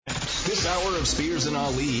This hour of Spears and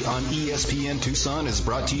Ali on ESPN Tucson is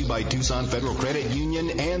brought to you by Tucson Federal Credit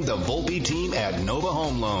Union and the Volpe team at Nova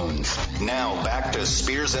Home Loans. Now back to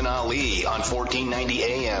Spears and Ali on 1490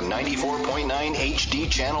 AM, 94.9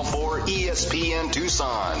 HD Channel 4 ESPN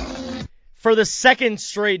Tucson. For the second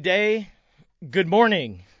straight day, good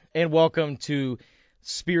morning and welcome to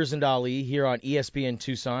Spears and Ali here on ESPN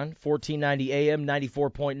Tucson, 1490 AM,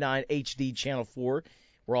 94.9 HD Channel 4.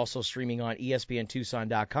 We're also streaming on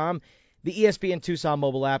ESPNTucson.com, the ESPN Tucson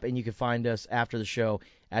mobile app, and you can find us after the show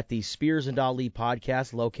at the Spears and Ali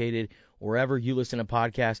podcast, located wherever you listen to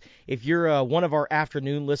podcasts. If you're one of our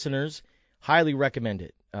afternoon listeners, highly recommend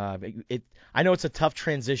it. I know it's a tough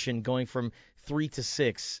transition going from 3 to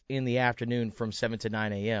 6 in the afternoon from 7 to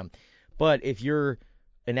 9 a.m., but if you're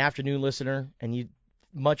an afternoon listener and you'd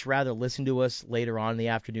much rather listen to us later on in the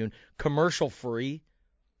afternoon, commercial-free,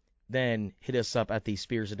 then hit us up at the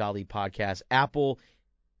Spears and Ali podcast, Apple,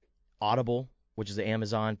 Audible, which is the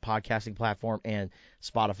Amazon podcasting platform, and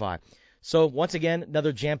Spotify. So once again,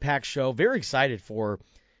 another jam-packed show. Very excited for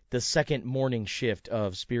the second morning shift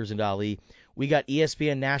of Spears and Ali. We got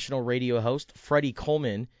ESPN national radio host Freddie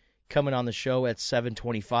Coleman coming on the show at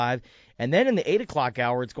 7:25. And then in the 8 o'clock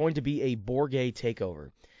hour, it's going to be a Bourget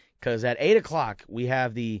takeover. Because at 8 o'clock, we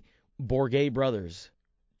have the Bourget brothers,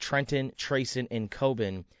 Trenton, Trayson, and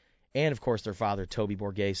Coben, and, of course, their father, Toby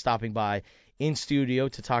Bourget, stopping by in studio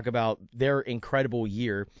to talk about their incredible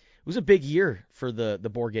year. It was a big year for the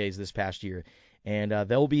Bourgets this past year, and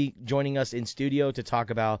they'll be joining us in studio to talk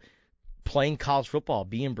about playing college football,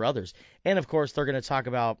 being brothers. And, of course, they're going to talk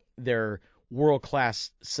about their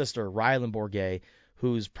world-class sister, Rylan Bourget,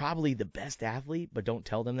 who's probably the best athlete, but don't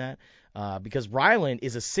tell them that, because Rylan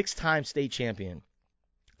is a six-time state champion.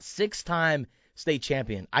 Six-time state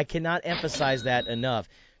champion. I cannot emphasize that enough.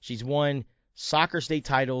 She's won soccer state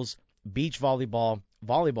titles, beach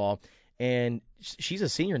volleyball, and she's a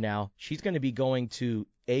senior now. She's going to be going to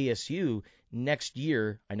ASU next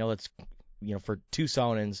year. I know that's, for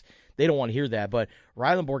Tucsonans, they don't want to hear that, but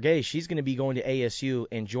Rylan Bourget, she's going to be going to ASU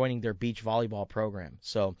and joining their beach volleyball program.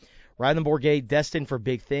 So Rylan Bourget, destined for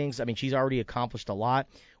big things. I mean, she's already accomplished a lot.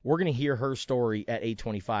 We're going to hear her story at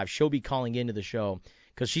 8:25. She'll be calling into the show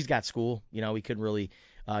because she's got school. We couldn't really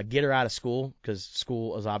get her out of school because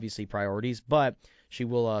school is obviously priorities, but she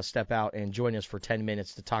will step out and join us for 10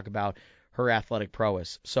 minutes to talk about her athletic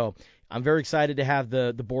prowess. So I'm very excited to have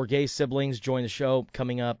the Bourget siblings join the show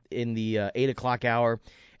coming up in the 8 o'clock hour.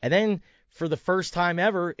 And then for the first time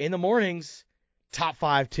ever in the mornings, Top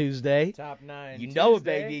 5 Tuesday. Top 9 You Tuesday. know it,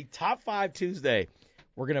 baby. Top 5 Tuesday.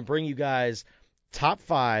 We're going to bring you guys top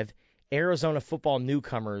 5 Arizona football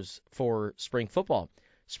newcomers for spring football.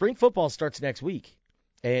 Spring football starts next week.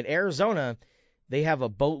 And Arizona, they have a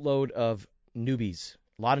boatload of newbies,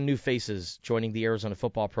 a lot of new faces joining the Arizona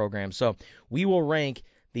football program. So we will rank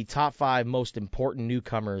the top 5 most important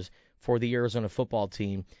newcomers for the Arizona football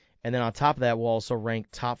team. And then on top of that, we'll also rank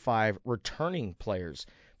top 5 returning players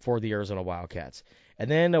for the Arizona Wildcats. And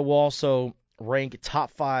then we'll also rank top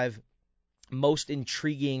 5 most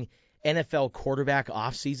intriguing NFL quarterback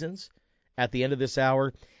off seasons at the end of this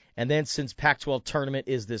hour. And then since Pac-12 tournament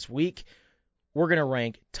is this week, we're going to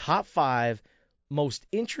rank top 5 most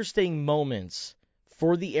interesting moments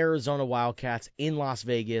for the Arizona Wildcats in Las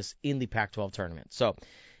Vegas in the Pac-12 tournament. So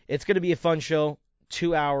it's going to be a fun show,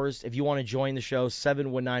 2 hours. If you want to join the show,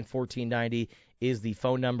 719-1490 is the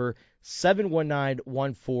phone number,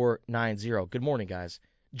 719-1490. Good morning, guys.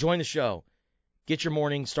 Join the show. Get your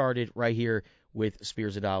morning started right here with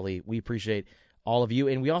Spears and Ali. We appreciate all of you,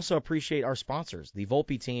 and we also appreciate our sponsors, the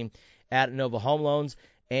Volpe team at Nova Home Loans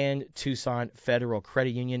and Tucson Federal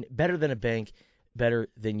Credit Union. Better than a bank, better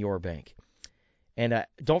than your bank. And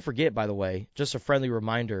don't forget, by the way, just a friendly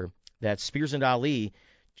reminder that Spears and Ali,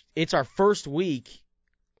 it's our first week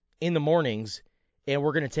in the mornings, and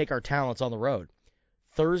we're going to take our talents on the road.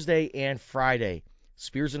 Thursday and Friday,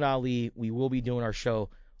 Spears and Ali, we will be doing our show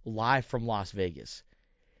live from Las Vegas.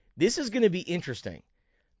 This is going to be interesting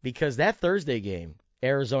because that Thursday game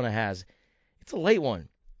Arizona has, it's a late one.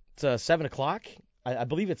 It's 7 o'clock. I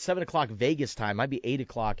believe it's 7 o'clock Vegas time. Might be 8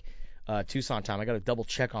 o'clock Tucson time. I got to double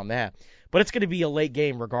check on that. But it's going to be a late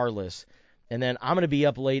game regardless. And then I'm going to be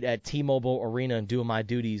up late at T-Mobile Arena and doing my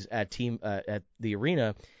duties at the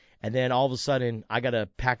arena. And then all of a sudden, I got to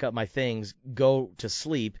pack up my things, go to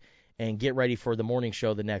sleep, and get ready for the morning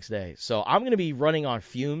show the next day. So I'm going to be running on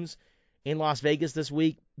fumes in Las Vegas this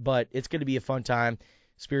week, but it's going to be a fun time.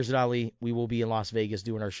 Spears and Ali, we will be in Las Vegas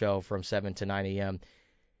doing our show from 7 to 9 a.m.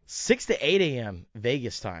 6 to 8 a.m.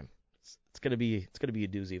 Vegas time. It's gonna be a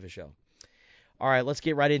doozy of a show. All right, let's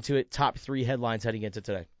get right into it. Top 3 headlines heading into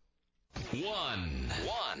today.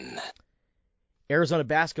 One. Arizona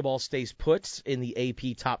basketball stays put in the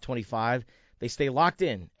AP Top 25. They stay locked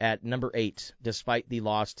in at number 8 despite the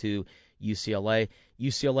loss to UCLA.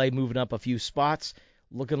 UCLA moving up a few spots,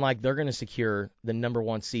 looking like they're going to secure the number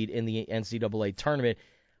 1 seed in the NCAA tournament.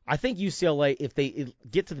 I think UCLA, if they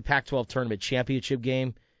get to the Pac-12 tournament championship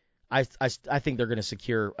game, I think they're going to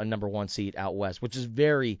secure a number 1 seed out west, which is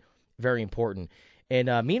very, very important.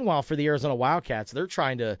 And meanwhile, for the Arizona Wildcats, they're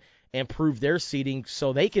trying to improve their seeding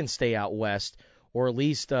so they can stay out west, or at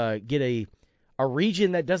least get a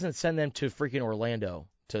region that doesn't send them to freaking Orlando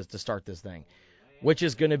to start this thing, which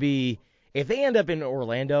is going to be, if they end up in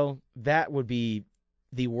Orlando, that would be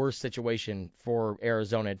the worst situation for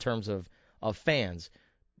Arizona in terms of fans.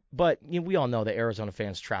 But we all know that Arizona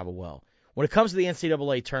fans travel well. When it comes to the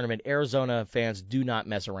NCAA tournament, Arizona fans do not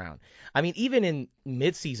mess around. I mean, even in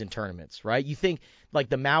midseason tournaments, right? You think like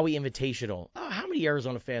the Maui Invitational, how many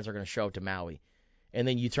Arizona fans are going to show up to Maui? And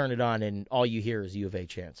then you turn it on and all you hear is U of A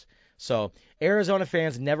chants. So Arizona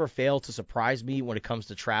fans never fail to surprise me when it comes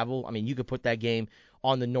to travel. I mean, you could put that game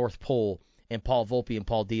on the North Pole, and Paul Volpe and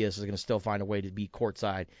Paul Diaz is going to still find a way to be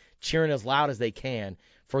courtside, cheering as loud as they can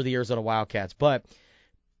for the Arizona Wildcats. But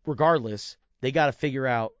regardless, they got to figure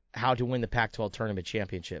out how to win the Pac-12 tournament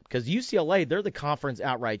championship. Because UCLA, they're the conference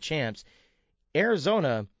outright champs.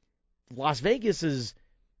 Arizona, Las Vegas is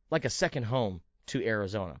like a second home to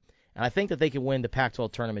Arizona. And I think that they can win the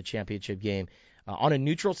Pac-12 tournament championship game on a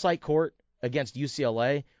neutral site court against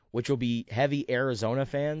UCLA, which will be heavy Arizona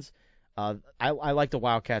fans. I like the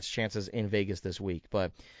Wildcats' chances in Vegas this week.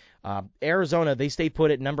 But Arizona, they stay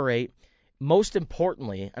put at number 8. Most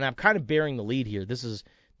importantly, and I'm kind of bearing the lead here, this is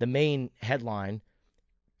the main headline,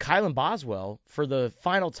 Kylan Boswell, for the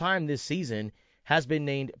final time this season, has been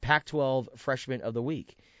named Pac-12 Freshman of the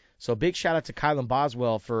Week. So big shout out to Kylan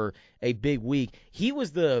Boswell for a big week. He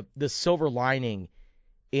was the silver lining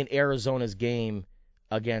in Arizona's game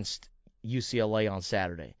against UCLA on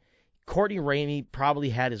Saturday. Courtney Ramey probably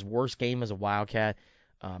had his worst game as a Wildcat,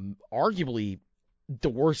 arguably the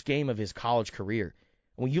worst game of his college career.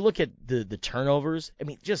 When you look at the turnovers, I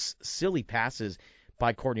mean, just silly passes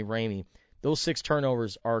by Courtney Ramey. Those 6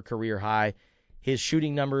 turnovers are a career high. His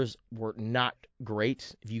shooting numbers were not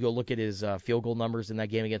great. If you go look at his field goal numbers in that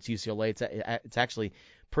game against UCLA, it's actually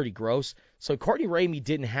pretty gross. So Courtney Ramey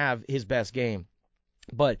didn't have his best game.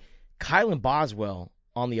 But Kylan Boswell,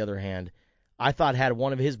 on the other hand, I thought had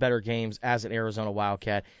one of his better games as an Arizona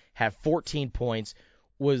Wildcat, had 14 points,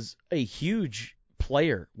 was a huge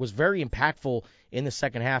player, was very impactful in the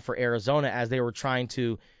second half for Arizona as they were trying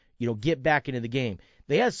to, get back into the game.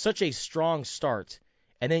 They had such a strong start,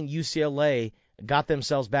 and then UCLA got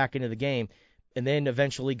themselves back into the game, and then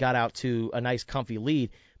eventually got out to a nice comfy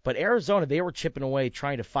lead. But Arizona, they were chipping away,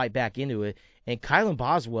 trying to fight back into it, and Kylan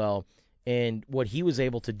Boswell and what he was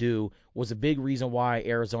able to do was a big reason why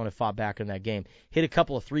Arizona fought back in that game. Hit a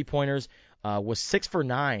couple of three-pointers, was 6 for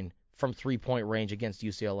 9 from three-point range against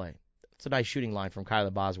UCLA. It's a nice shooting line from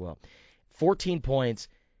Kylan Boswell. 14 points.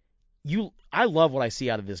 I love what I see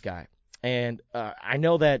out of this guy. And I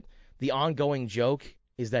know that the ongoing joke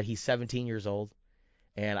is that he's 17 years old.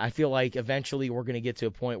 And I feel like eventually we're going to get to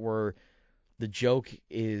a point where the joke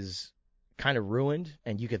is kind of ruined,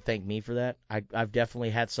 and you could thank me for that. I've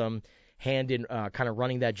definitely had some hand in kind of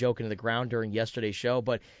running that joke into the ground during yesterday's show.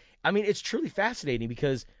 But, I mean, it's truly fascinating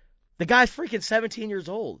because the guy's freaking 17 years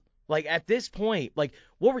old. Like, at this point, like,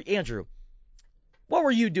 Andrew, what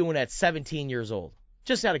were you doing at 17 years old?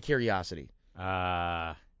 Just out of curiosity.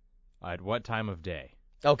 At what time of day?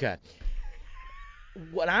 Okay.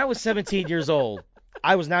 When I was 17 years old,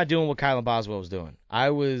 I was not doing what Kylan Boswell was doing.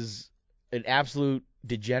 I was an absolute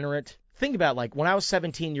degenerate. Think about, like, when I was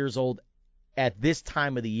 17 years old at this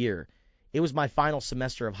time of the year, it was my final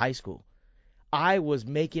semester of high school. I was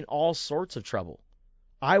making all sorts of trouble.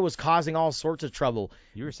 I was causing all sorts of trouble.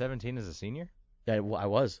 You were 17 as a senior? Yeah, I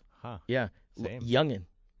was. Huh. Yeah. Same. Youngin'.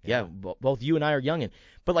 Yeah, both you and I are youngin'.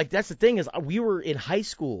 But, like, that's the thing is we were in high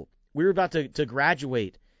school. We were about to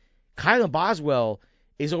graduate. Kylan Boswell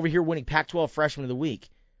is over here winning Pac-12 Freshman of the Week,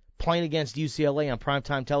 playing against UCLA on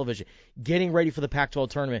primetime television, getting ready for the Pac-12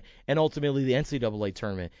 tournament, and ultimately the NCAA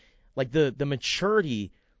tournament. Like, the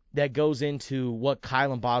maturity that goes into what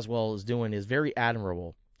Kylan Boswell is doing is very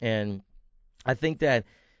admirable. And I think that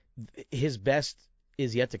his best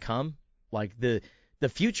is yet to come. Like, the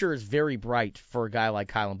future is very bright for a guy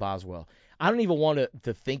like Kylan Boswell. I don't even want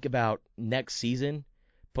to think about next season,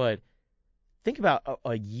 but think about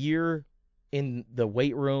a year in the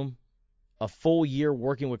weight room, a full year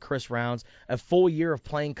working with Chris Rounds, a full year of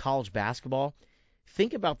playing college basketball.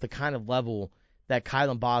 Think about the kind of level that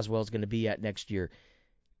Kylan Boswell is going to be at next year.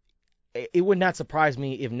 it would not surprise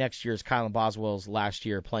me if next year is Kylan Boswell's last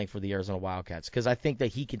year playing for the Arizona Wildcats, because I think that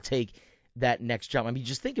he can take that next jump. I mean,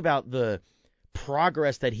 just think about the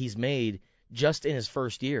progress that he's made just in his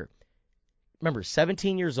first year. Remember,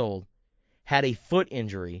 17 years old, had a foot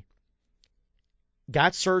injury,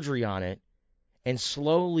 got surgery on it, and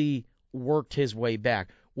slowly worked his way back.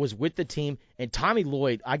 Was with the team, and Tommy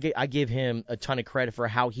Lloyd, I give him a ton of credit for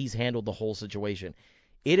how he's handled the whole situation.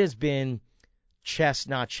 It has been chess,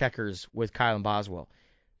 not checkers, with Kylan Boswell.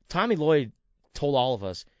 Tommy Lloyd told all of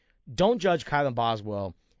us, don't judge Kylan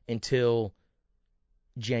Boswell until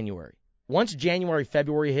January. Once January,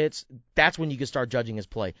 February hits, that's when you can start judging his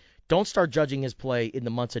play. Don't start judging his play in the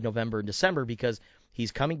months of November and December, because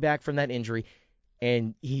he's coming back from that injury,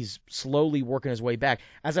 and he's slowly working his way back.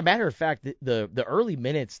 As a matter of fact, the early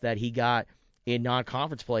minutes that he got in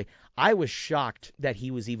non-conference play, I was shocked that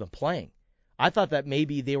he was even playing. I thought that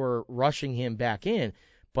maybe they were rushing him back in,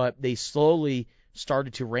 but they slowly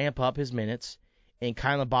started to ramp up his minutes, and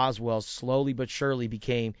Kylan Boswell slowly but surely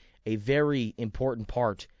became a very important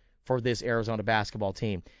part for this Arizona basketball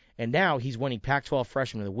team. And now he's winning Pac-12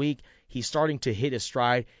 Freshman of the Week. He's starting to hit his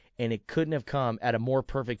stride, and it couldn't have come at a more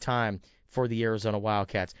perfect time for the Arizona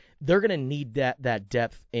Wildcats. They're going to need that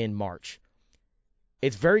depth in March.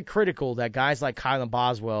 It's very critical that guys like Kylan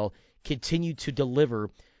Boswell continue to deliver,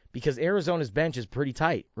 because Arizona's bench is pretty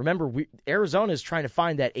tight. Remember, Arizona is trying to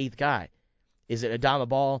find that eighth guy. Is it Adama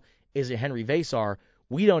Ball? Is it Henry Vasar?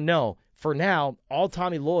 We don't know. For now, all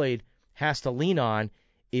Tommy Lloyd has to lean on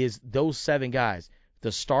is those 7 guys,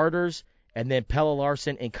 the starters, and then Pelle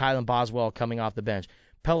Larsson and Kylan Boswell coming off the bench.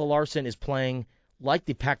 Pelle Larsson is playing like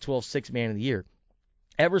the Pac-12 Sixth Man of the Year.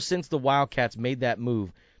 Ever since the Wildcats made that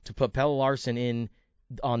move to put Pelle Larsson in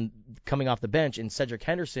on coming off the bench and Cedric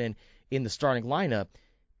Henderson in the starting lineup,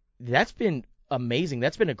 that's been amazing.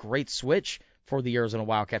 That's been a great switch for the Arizona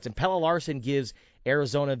Wildcats. And Pelle Larsson gives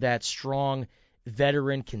Arizona that strong,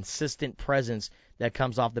 veteran, consistent presence that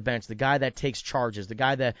comes off the bench. The guy that takes charges, the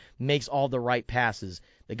guy that makes all the right passes,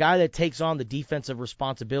 the guy that takes on the defensive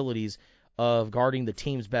responsibilities of guarding the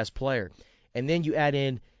team's best player. And then you add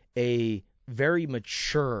in a very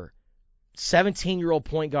mature 17-year-old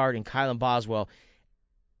point guard in Kylan Boswell.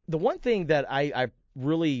 The one thing that I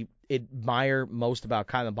really admire most about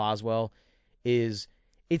Kylan Boswell is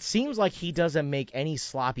it seems like he doesn't make any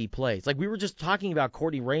sloppy plays. Like we were just talking about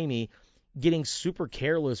Courtney Ramey getting super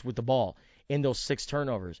careless with the ball in those 6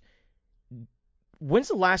 turnovers. When's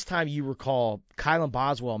the last time you recall Kylan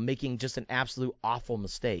Boswell making just an absolute awful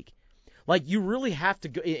mistake? Like, you really have to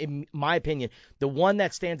go, in my opinion, the one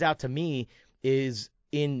that stands out to me is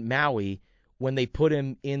in Maui when they put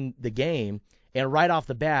him in the game. And right off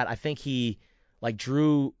the bat, I think he,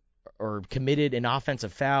 drew or committed an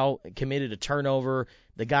offensive foul, committed a turnover.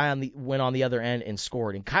 The guy went on the other end and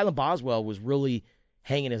scored. And Kylan Boswell was really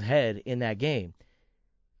hanging his head in that game.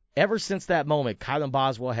 Ever since that moment, Kylan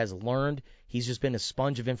Boswell has learned. He's just been a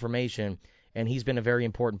sponge of information, and he's been a very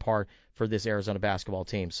important part for this Arizona basketball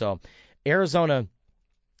team. So Arizona,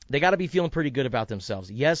 they got to be feeling pretty good about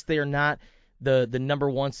themselves. Yes, they are not the number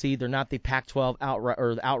 1 seed. They're not the Pac-12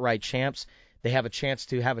 outright champs. They have a chance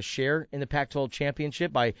to have a share in the Pac-12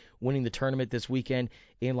 championship by winning the tournament this weekend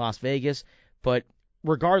in Las Vegas. But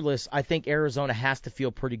regardless, I think Arizona has to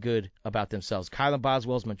feel pretty good about themselves. Kylan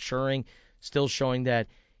Boswell's maturing, still showing that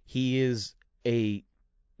he is a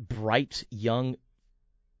bright young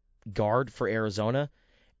guard for Arizona.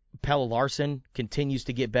 Pelle Larsson continues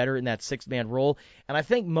to get better in that 6-man role. And I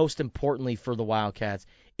think most importantly for the Wildcats,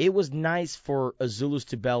 it was nice for Azuolas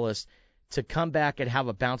Tubelis to come back and have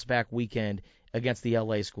a bounce-back weekend against the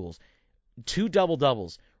LA schools. 2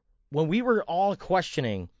 double-doubles. When we were all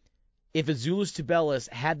questioning if Azuolas Tubelis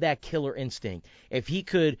had that killer instinct, if he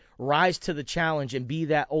could rise to the challenge and be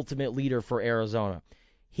that ultimate leader for Arizona,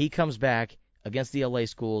 he comes back against the LA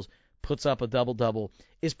schools, puts up a double-double,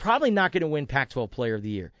 is probably not going to win Pac-12 Player of the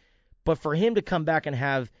Year. But for him to come back and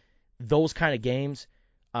have those kind of games,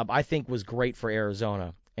 I think was great for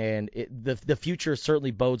Arizona. And the future certainly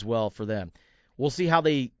bodes well for them. We'll see how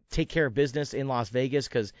they take care of business in Las Vegas,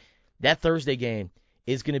 because that Thursday game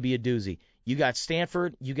is going to be a doozy. You got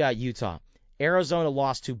Stanford, you got Utah. Arizona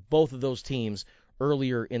lost to both of those teams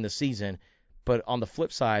earlier in the season, but on the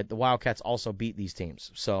flip side, the Wildcats also beat these teams.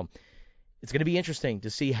 So it's going to be interesting to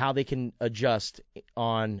see how they can adjust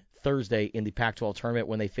on Thursday in the Pac-12 tournament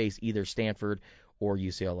when they face either Stanford or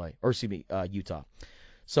Utah.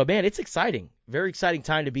 So, man, it's exciting. Very exciting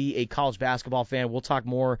time to be a college basketball fan. We'll talk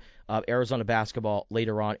more Arizona basketball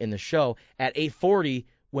later on in the show at 8:40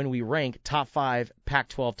 when we rank top 5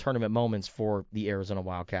 Pac-12 tournament moments for the Arizona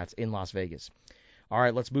Wildcats in Las Vegas. All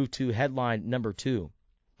right, let's move to headline number 2.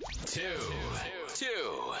 Two.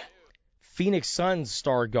 Phoenix Suns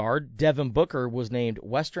star guard Devin Booker was named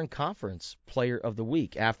Western Conference Player of the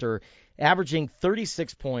Week after averaging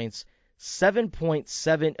 36 points,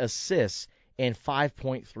 7.7 assists, and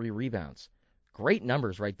 5.3 rebounds. Great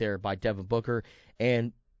numbers right there by Devin Booker.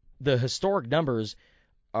 And the historic numbers,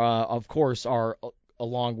 of course, are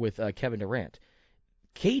along with Kevin Durant.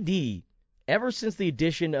 KD, ever since the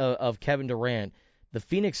addition of Kevin Durant, the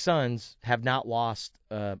Phoenix Suns have not lost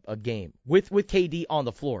a game with KD on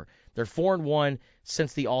the floor. They're 4-1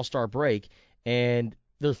 since the All-Star break, and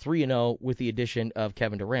they're 3-0 with the addition of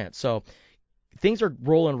Kevin Durant. So things are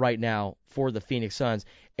rolling right now for the Phoenix Suns.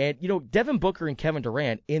 And, Devin Booker and Kevin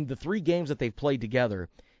Durant, in the 3 games that they've played together,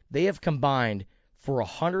 they have combined for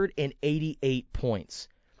 188 points.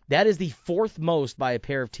 That is the 4th most by a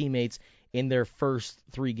pair of teammates in their first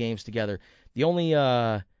 3 games together. The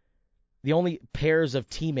only pairs of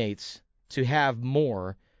teammates to have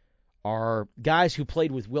more are guys who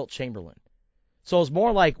played with Wilt Chamberlain. So it's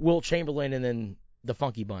more like Wilt Chamberlain and then the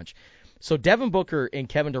Funky Bunch. So Devin Booker and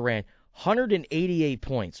Kevin Durant, 188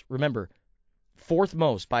 points. Remember, 4th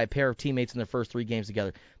most by a pair of teammates in their first 3 games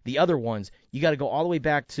together. The other ones, you got to go all the way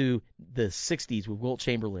back to the 60s with Wilt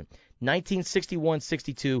Chamberlain.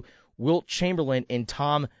 1961-62, Wilt Chamberlain and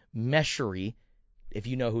Tom Meschery, if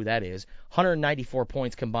you know who that is, 194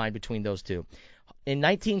 points combined between those two. In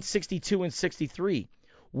 1962 and 63,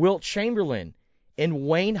 Wilt Chamberlain and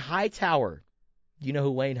Wayne Hightower. You know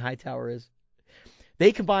who Wayne Hightower is?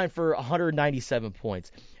 They combined for 197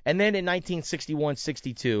 points. And then in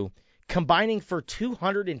 1961-62, combining for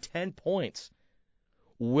 210 points,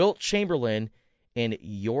 Wilt Chamberlain and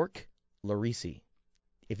York Larisi,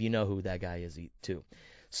 if you know who that guy is too.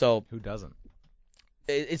 So Who doesn't?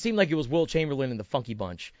 It seemed like it was Wilt Chamberlain and the Funky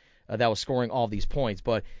Bunch that was scoring all these points.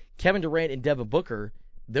 But Kevin Durant and Devin Booker,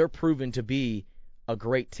 they're proven to be a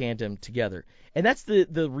great tandem together. And that's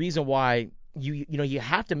the reason why you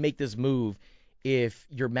have to make this move if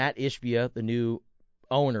you're Matt Ishbia, the new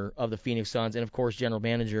owner of the Phoenix Suns, and, of course, general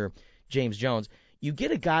manager James Jones. You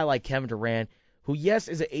get a guy like Kevin Durant who, yes,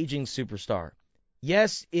 is an aging superstar.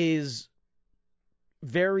 Yes, is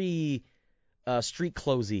very street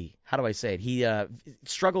clothes-y. How do I say it? He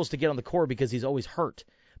struggles to get on the court because he's always hurt.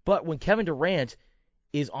 But when Kevin Durant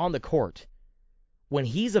is on the court, when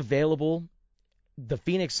he's available, the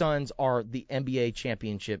Phoenix Suns are the NBA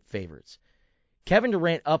championship favorites. Kevin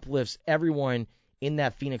Durant uplifts everyone in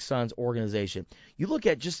that Phoenix Suns organization. You look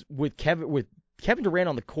at just with Kevin Durant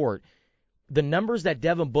on the court, the numbers that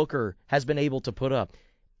Devin Booker has been able to put up.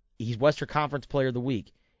 He's Western Conference Player of the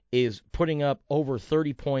Week, is putting up over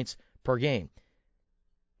 30 points per game.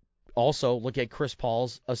 Also, look at Chris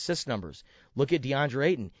Paul's assist numbers. Look at DeAndre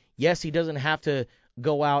Ayton. Yes, he doesn't have to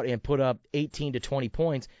go out and put up 18 to 20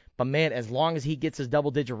 points, but, man, as long as he gets his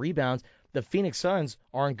double-digit rebounds, the Phoenix Suns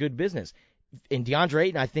are in good business. And DeAndre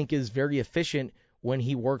Ayton, I think, is very efficient when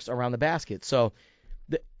he works around the basket. So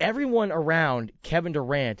everyone around Kevin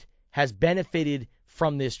Durant has benefited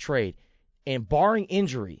from this trade. And barring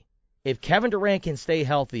injury, if Kevin Durant can stay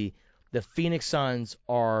healthy, the Phoenix Suns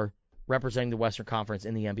are representing the Western Conference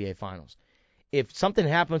in the NBA Finals. If something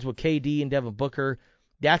happens with KD and Devin Booker,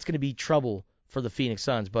 that's going to be trouble for the Phoenix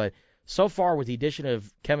Suns. But so far, with the addition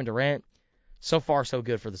of Kevin Durant, so far so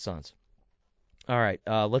good for the Suns. All right,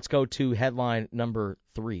 let's go to headline number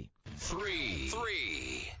 3.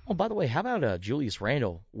 Oh, by the way, how about Julius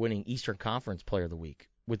Randle winning Eastern Conference Player of the Week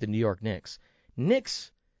with the New York Knicks?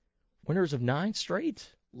 Knicks, winners of 9 straight.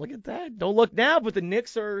 Look at that. Don't look now, but the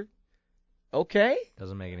Knicks are okay.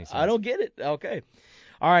 Doesn't make any sense. I don't get it. Okay.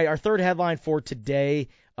 All right, our third headline for today,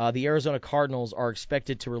 the Arizona Cardinals are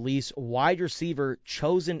expected to release wide receiver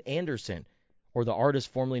Chosen Anderson, or the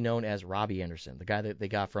artist formerly known as Robbie Anderson, the guy that they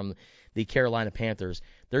got from the Carolina Panthers.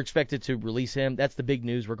 They're expected to release him. That's the big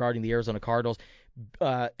news regarding the Arizona Cardinals.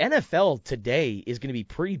 NFL today is going to be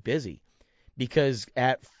pretty busy because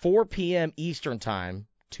at 4 p.m. Eastern Time,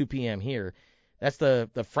 2 p.m. here, that's the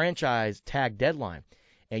franchise tag deadline.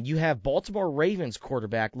 And you have Baltimore Ravens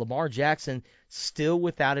quarterback Lamar Jackson still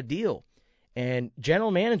without a deal. And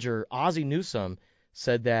general manager Ozzie Newsome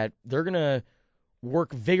said that they're going to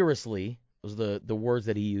work vigorously, was the words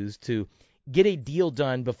that he used, to get a deal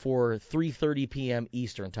done before 3:30 p.m.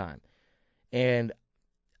 Eastern Time. And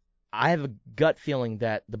I have a gut feeling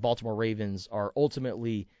that the Baltimore Ravens are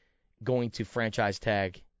ultimately going to franchise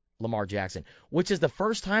tag Lamar Jackson, which is the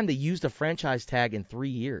first time they used a franchise tag in 3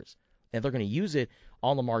 years. And they're going to use it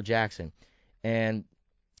on Lamar Jackson. And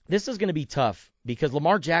this is going to be tough because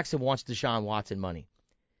Lamar Jackson wants Deshaun Watson money.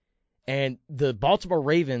 And the Baltimore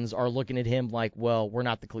Ravens are looking at him like, well, we're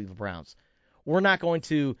not the Cleveland Browns. We're not going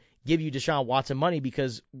to give you Deshaun Watson money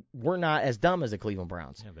because we're not as dumb as the Cleveland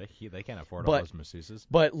Browns. Yeah, they can't afford all those masseuses.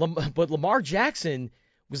 But Lamar Jackson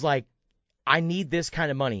was like, I need this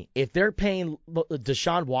kind of money. If they're paying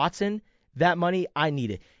Deshaun Watson that money, I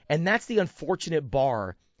need it. And that's the unfortunate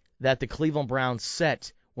bar that the Cleveland Browns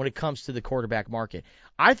set when it comes to the quarterback market.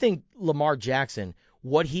 I think Lamar Jackson,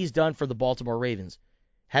 what he's done for the Baltimore Ravens,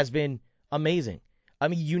 has been amazing. I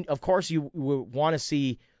mean, of course, you want to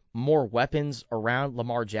see more weapons around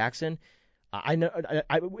Lamar Jackson. I know,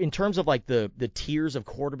 in terms of like the tiers of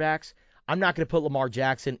quarterbacks, I'm not going to put Lamar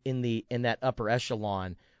Jackson in that upper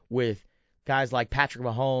echelon with guys like Patrick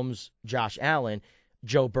Mahomes, Josh Allen,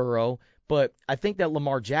 Joe Burrow. But I think that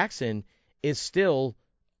Lamar Jackson is still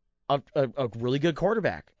a really good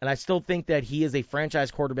quarterback. And I still think that he is a franchise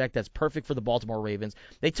quarterback that's perfect for the Baltimore Ravens.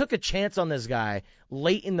 They took a chance on this guy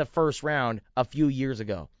late in the first round a few years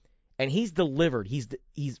ago, and he's delivered. He's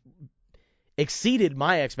exceeded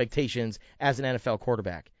my expectations as an NFL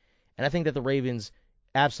quarterback. And I think that the Ravens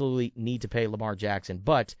absolutely need to pay Lamar Jackson,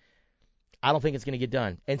 but I don't think it's going to get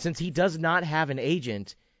done. And since he does not have an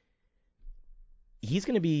agent, he's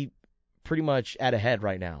going to be pretty much at a head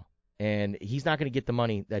right now. And he's not going to get the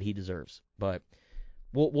money that he deserves. But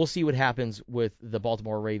we'll see what happens with the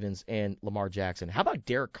Baltimore Ravens and Lamar Jackson. How about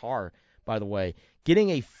Derek Carr, by the way? Getting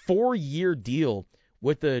a 4-year deal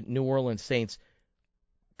with the New Orleans Saints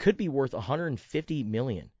could be worth $150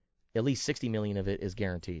 million. At least $60 million of it is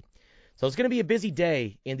guaranteed. So it's going to be a busy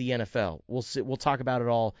day in the NFL. We'll talk about it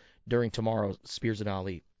all during tomorrow's Spears and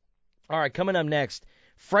Ali. All right, coming up next,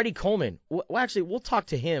 Freddie Coleman. Well, actually, we'll talk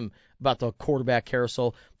to him about the quarterback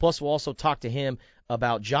carousel. Plus, we'll also talk to him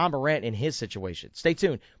about John Morant and his situation. Stay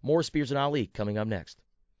tuned. More Spears and Ali coming up next.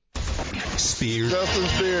 Spears. Justin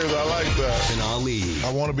Spears, I like that. And Ali.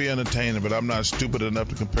 I want to be entertaining, but I'm not stupid enough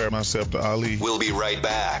to compare myself to Ali. We'll be right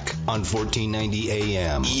back on 1490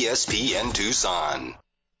 AM ESPN Tucson.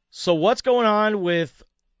 So what's going on with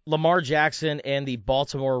Lamar Jackson and the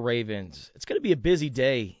Baltimore Ravens? It's going to be a busy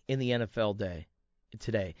day in the NFL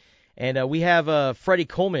today. And we have Freddie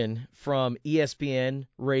Coleman from ESPN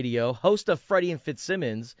Radio, host of Freddie and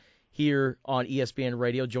Fitzsimmons here on ESPN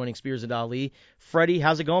Radio, joining Spears and Ali. Freddie,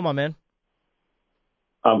 how's it going, my man?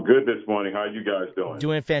 I'm good this morning. How are you guys doing?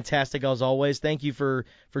 Doing fantastic as always. Thank you for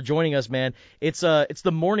joining us, man. It's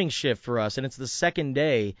the morning shift for us, and it's the second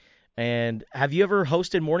day. And have you ever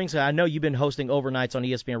hosted mornings? I know you've been hosting overnights on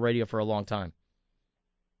ESPN Radio for a long time.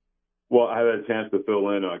 Well, I had a chance to fill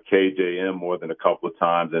in on KJM more than a couple of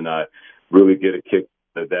times, and I really get a kick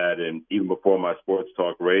out of that. And even before my sports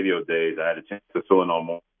talk radio days, I had a chance to fill in on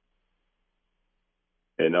more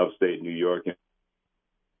in upstate New York.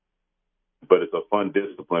 But it's a fun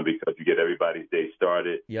discipline because you get everybody's day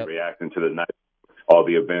started, reacting to the night, all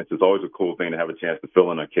the events. It's always a cool thing to have a chance to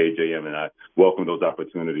fill in on KJM, and I welcome those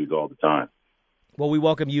opportunities all the time. Well, we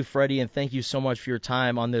welcome you, Freddie, and thank you so much for your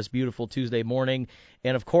time on this beautiful Tuesday morning.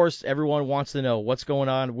 And, of course, everyone wants to know what's going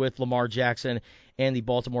on with Lamar Jackson and the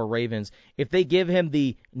Baltimore Ravens. If they give him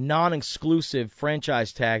the non-exclusive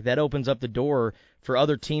franchise tag, that opens up the door for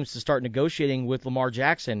other teams to start negotiating with Lamar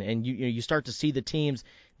Jackson. And you start to see the teams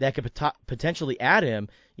that could potentially add him,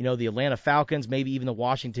 the Atlanta Falcons, maybe even the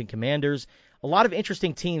Washington Commanders. A lot of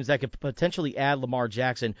interesting teams that could potentially add Lamar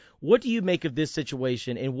Jackson. What do you make of this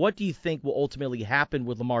situation, and what do you think will ultimately happen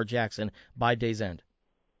with Lamar Jackson by day's end?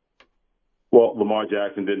 Well, Lamar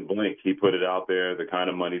Jackson didn't blink. He put it out there, the kind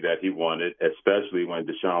of money that he wanted, especially when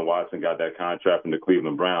Deshaun Watson got that contract from the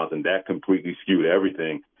Cleveland Browns, and that completely skewed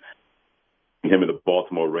everything, him and the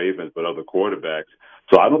Baltimore Ravens, but other quarterbacks.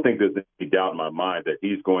 So I don't think there's any doubt in my mind that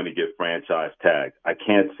he's going to get franchise tagged. I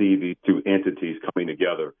can't see these two entities coming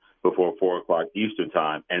together before 4 o'clock Eastern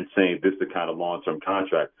time and saying this is the kind of long-term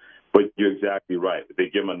contract. But you're exactly right. If they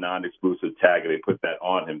give him a non-exclusive tag and they put that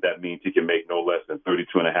on him, that means he can make no less than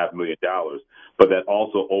 $32.5 million. But that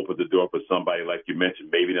also opens the door for somebody like you mentioned,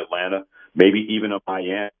 maybe in Atlanta, maybe even in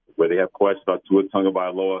Miami, where they have questions about Tua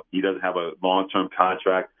Tagovailoa. He doesn't have a long-term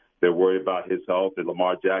contract. They're worried about his health. And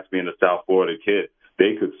Lamar Jackson being a South Florida kid,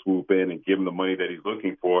 they could swoop in and give him the money that he's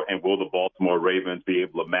looking for. And will the Baltimore Ravens be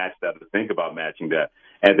able to match that or think about matching that?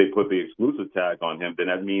 And they put the exclusive tag on him, then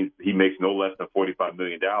that means he makes no less than $45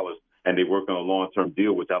 million, and they work on a long-term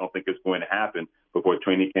deal, which I don't think is going to happen before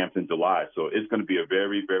training camps in July. So it's going to be a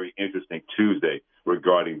very, very interesting Tuesday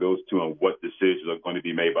regarding those two and what decisions are going to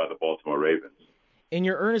be made by the Baltimore Ravens. In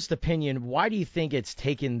your earnest opinion, why do you think it's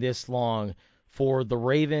taken this long for the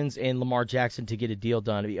Ravens and Lamar Jackson to get a deal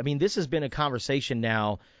done? I mean, this has been a conversation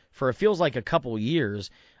now for it feels like a couple of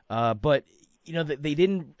years, but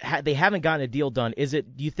they haven't gotten a deal done. Do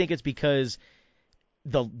you think it's because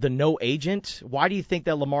the no agent? Why do you think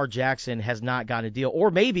that Lamar Jackson has not gotten a deal?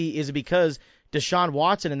 Or maybe is it because Deshaun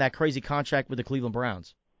Watson and that crazy contract with the Cleveland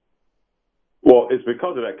Browns? Well, it's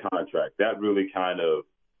because of that contract. That really kind of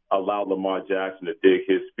allowed Lamar Jackson to dig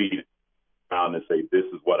his feet around and say, this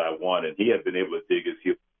is what I want. And he had been able to dig his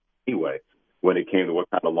heels anyway when it came to what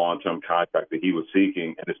kind of long-term contract that he was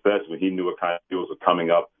seeking, and especially when he knew what kind of deals were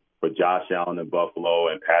coming up for Josh Allen in Buffalo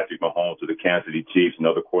and Patrick Mahomes to the Kansas City Chiefs and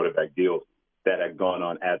other quarterback deals that had gone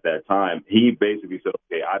on at that time. He basically said,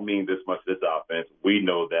 okay, I mean this much this offense. We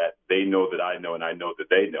know that. They know that I know, and I know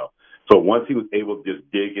that they know. So once he was able to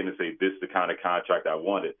just dig in and say, this is the kind of contract I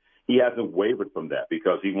wanted, he hasn't wavered from that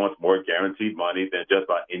because he wants more guaranteed money than just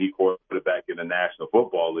about any quarterback in the National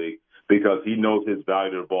Football League because he knows his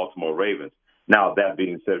value to the Baltimore Ravens. Now, that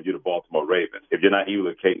being said, if you're the Baltimore Ravens, if you're not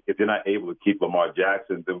able to keep Lamar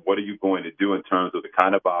Jackson, then what are you going to do in terms of the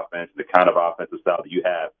kind of offense, the kind of offensive style that you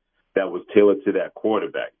have that was tailored to that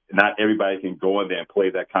quarterback? Not everybody can go in there and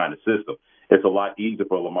play that kind of system. It's a lot easier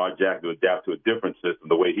for Lamar Jackson to adapt to a different system,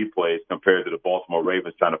 the way he plays, compared to the Baltimore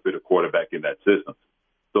Ravens trying to fit a quarterback in that system.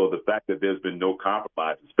 So the fact that there's been no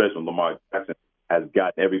compromise, especially Lamar Jackson, has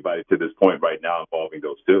gotten everybody to this point right now involving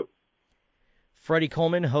those two. Freddie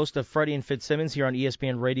Coleman, host of Freddie and Fitzsimmons here on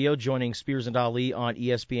ESPN Radio, joining Spears and Ali on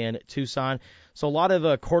ESPN Tucson. So a lot of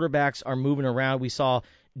quarterbacks are moving around. We saw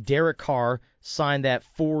Derek Carr sign that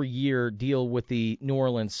 4-year deal with the New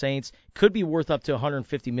Orleans Saints. Could be worth up to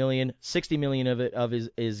 $150 million. $60 million of it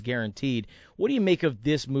is guaranteed. What do you make of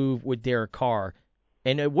this move with Derek Carr?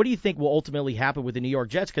 And what do you think will ultimately happen with the New York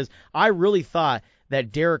Jets? Because I really thought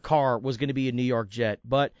that Derek Carr was going to be a New York Jet,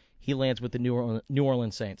 but he lands with the New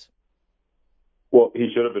Orleans Saints. Well,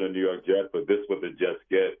 he should have been a New York Jet, but this is what the Jets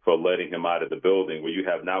get for letting him out of the building, where you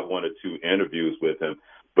have not 1 or 2 interviews with him,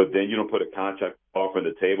 but then you don't put a contract offer on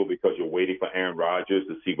the table because you're waiting for Aaron Rodgers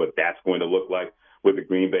to see what that's going to look like with the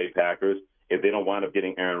Green Bay Packers. If they don't wind up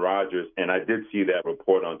getting Aaron Rodgers, and I did see that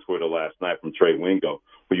report on Twitter last night from Trey Wingo,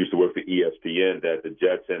 who used to work for ESPN, that the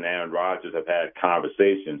Jets and Aaron Rodgers have had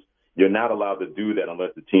conversations. You're not allowed to do that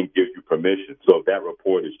unless the team gives you permission. So if that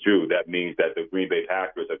report is true, that means that the Green Bay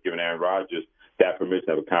Packers have given Aaron Rodgers that permission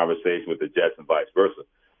to have a conversation with the Jets and vice versa.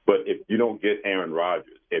 But if you don't get Aaron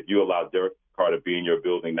Rodgers, if you allow Derek Carr to be in your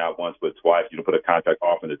building not once but twice, you don't put a contract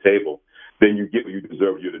off on the table, then you get what you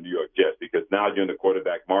deserve. You're the New York Jets, because now you're in the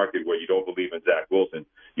quarterback market where you don't believe in Zach Wilson.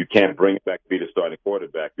 You can't bring him back to be the starting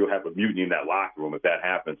quarterback. You'll have a mutiny in that locker room if that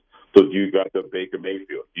happens. So do you got the Baker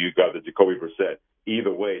Mayfield? Do you got the Jacoby Brissett?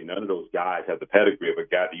 Either way, none of those guys have the pedigree of a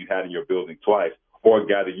guy that you had in your building twice, or a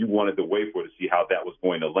guy that you wanted to wait for to see how that was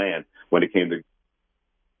going to land when it came to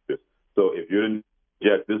this. So if you're the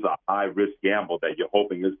Jets, this is a high-risk gamble that you're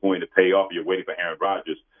hoping is going to pay off. You're waiting for Aaron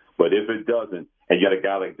Rodgers. But if it doesn't, and you got a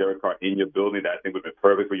guy like Derek Carr in your building that I think would have been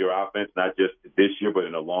perfect for your offense, not just this year but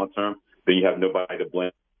in the long term, then you have nobody to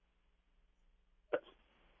blame.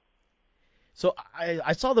 So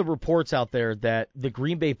I saw the reports out there that the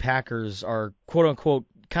Green Bay Packers are, quote-unquote,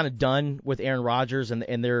 kind of done with Aaron Rodgers,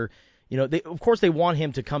 and they're, of course they want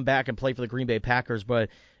him to come back and play for the Green Bay Packers, but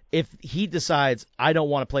if he decides, I don't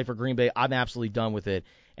want to play for Green Bay, I'm absolutely done with it,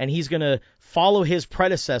 and he's going to follow his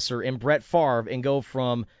predecessor in Brett Favre and go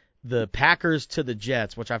from the Packers to the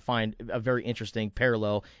Jets, which I find a very interesting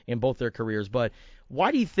parallel in both their careers. But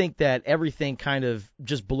why do you think that everything kind of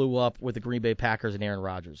just blew up with the Green Bay Packers and Aaron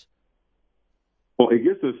Rodgers? Well, it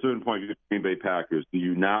gets to a certain point with the Green Bay Packers. Do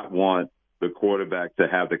you not want the quarterback to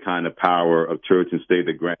have the kind of power of church and state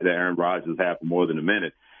that Aaron Rodgers had for more than a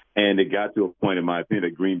minute? And it got to a point, in my opinion,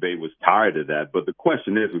 that Green Bay was tired of that. But the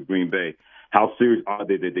question is, with Green Bay, how serious are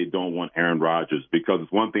they that they don't want Aaron Rodgers? Because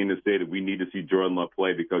it's one thing to say that we need to see Jordan Love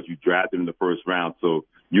play because you drafted him in the first round. So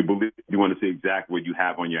you believe you want to see exactly what you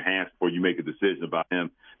have on your hands before you make a decision about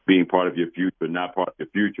him being part of your future, not part of your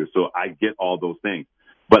future. So I get all those things.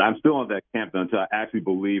 But I'm still on that camp until I actually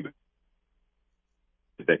believe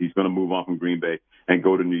that he's going to move on from Green Bay and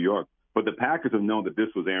go to New York. But the Packers have known that this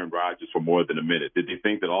was Aaron Rodgers for more than a minute. Did they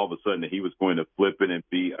think that all of a sudden that he was going to flip it and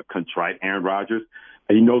be a contrite Aaron Rodgers?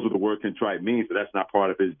 And he knows what the word contrite means, but that's not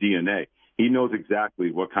part of his DNA. He knows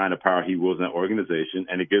exactly what kind of power he was in that organization,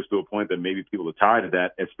 and it gets to a point that maybe people are tired of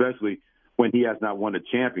that, especially when he has not won a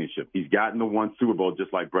championship. He's gotten the one Super Bowl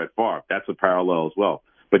just like Brett Favre. That's a parallel as well.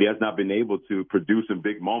 But he has not been able to produce in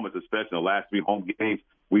big moments, especially in the last 3 home games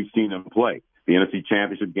we've seen him play. The NFC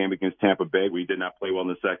Championship game against Tampa Bay, where he did not play well in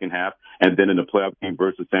the second half, and then in the playoff game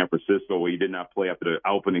versus San Francisco, where he did not play after the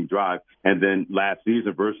opening drive, and then last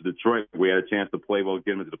season versus Detroit, where he had a chance to play well,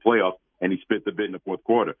 get him into the playoffs, and he spit the bit in the fourth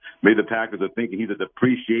quarter. Maybe the Packers are thinking he's a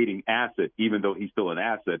depreciating asset, even though he's still an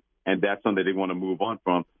asset, and that's something they want to move on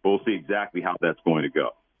from. But we'll see exactly how that's going to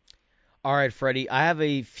go. All right, Freddie, I have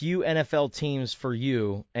a few NFL teams for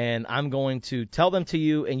you, and I'm going to tell them to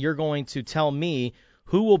you, and you're going to tell me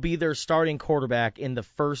who will be their starting quarterback in the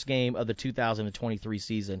first game of the 2023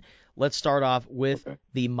 season. Let's start off with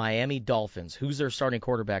the Miami Dolphins. Who's their starting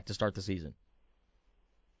quarterback to start the season?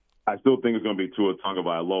 I still think it's going to be Tua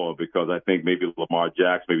Tagovailoa because I think maybe Lamar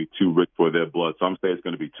Jackson may be too rich for their blood. So I'm saying it's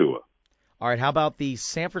going to be Tua. All right, how about the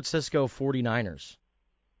San Francisco 49ers?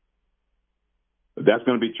 That's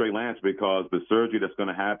going to be Trey Lance because the surgery that's going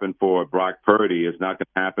to happen for Brock Purdy is not going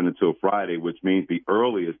to happen until Friday, which means the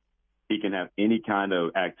earliest he can have any kind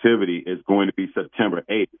of activity is going to be September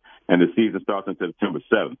 8th, and the season starts on September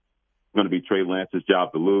 7th. It's going to be Trey Lance's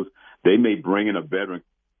job to lose. They may bring in a veteran,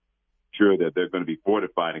 sure that they're going to be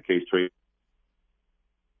fortified in case Trey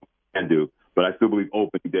can do, but I still believe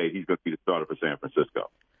opening day he's going to be the starter for San Francisco.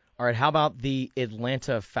 All right, how about the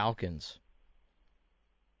Atlanta Falcons?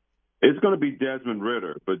 It's going to be Desmond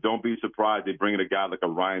Ridder, but don't be surprised they bring in a guy like a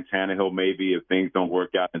Ryan Tannehill maybe if things don't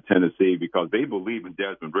work out in Tennessee because they believe in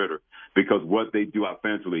Desmond Ridder because what they do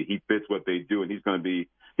offensively, he fits what they do, and he's going to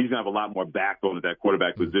have a lot more backbone at that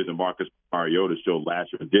quarterback position Marcus Mariota showed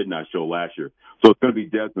last year, did not show last year. So it's going to be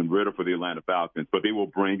Desmond Ridder for the Atlanta Falcons, but they will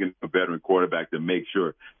bring in a veteran quarterback to make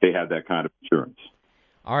sure they have that kind of insurance.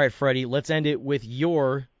 All right, Freddie, let's end it with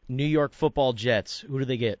your New York Football Jets. Who do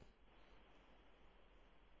they get?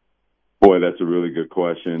 Boy, that's a really good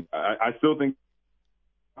question. I still think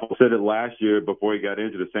I said it last year before he got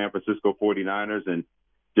injured, the San Francisco 49ers, and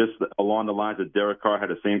just along the lines of Derek Carr had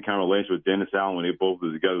the same kind of relationship with Dennis Allen when they both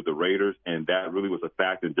were together with the Raiders, and that really was a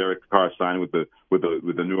fact that Derek Carr signed with the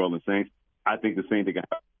New Orleans Saints. I think the same thing can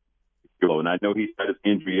happen. And I know he's had his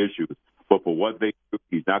injury issues, but for what they do,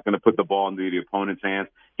 he's not going to put the ball into the opponent's hands.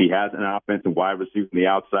 He has an offensive wide receiver on the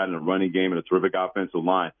outside and a running game and a terrific offensive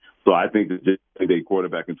line. So I think the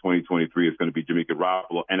quarterback in 2023 is going to be Jimmy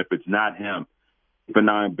Garoppolo. And if it's not him, keep an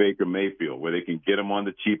eye on Baker Mayfield, where they can get him on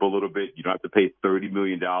the cheap a little bit. You don't have to pay $30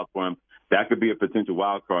 million for him. That could be a potential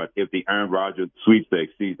wild card if the Aaron Rodgers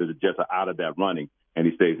sweepstakes sees that the Jets are out of that running and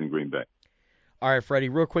he stays in Green Bay. All right, Freddie,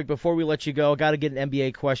 real quick before we let you go, got to get an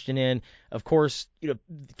NBA question in. Of course,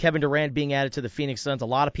 Kevin Durant being added to the Phoenix Suns, a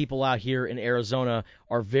lot of people out here in Arizona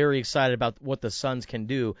are very excited about what the Suns can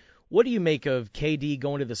do. What do you make of KD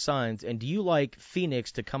going to the Suns, and do you like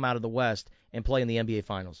Phoenix to come out of the West and play in the NBA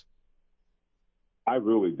Finals? I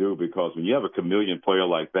really do, because when you have a chameleon player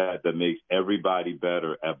like that makes everybody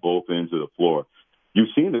better at both ends of the floor, you've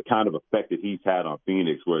seen the kind of effect that he's had on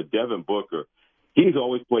Phoenix, where Devin Booker, he's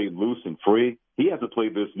always played loose and free. He hasn't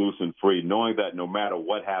played this loose and free, knowing that no matter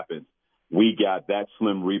what happens, we got that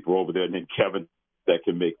Slim Reaper over there, and then Kevin that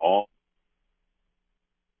can make all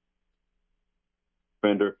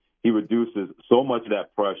defender. He reduces so much of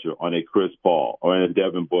that pressure on a Chris Paul or a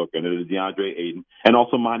Devin Booker and a DeAndre Ayton and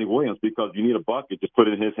also Monty Williams, because you need a bucket. Just put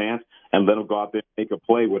it in his hands and let him go out there and make a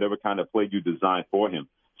play, whatever kind of play you design for him.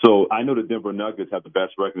 So I know the Denver Nuggets have the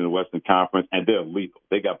best record in the Western Conference, and they're lethal.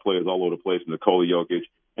 They got players all over the place, Nikola Jokic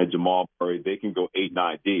and Jamal Murray. They can go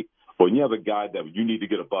 8-9 deep. But when you have a guy that you need to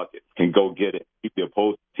get a bucket, can go get it, keep the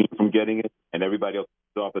opposing team from getting it, and everybody else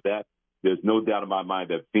off of that, there's no doubt in my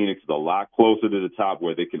mind that Phoenix is a lot closer to the top,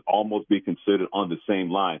 where they can almost be considered on the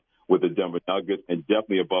same line with the Denver Nuggets, and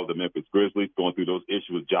definitely above the Memphis Grizzlies, going through those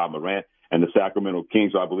issues with Ja Morant, and the Sacramento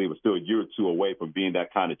Kings, who I believe are still a year or two away from being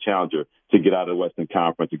that kind of challenger to get out of the Western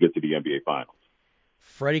Conference to get to the NBA Finals.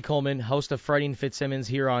 Freddie Coleman, host of Freddie and Fitzsimmons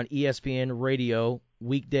here on ESPN Radio,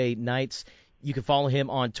 weekday nights. You can follow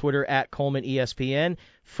him on Twitter at ColemanESPN.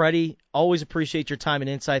 Freddie, always appreciate your time and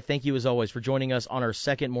insight. Thank you, as always, for joining us on our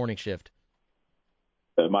second morning shift.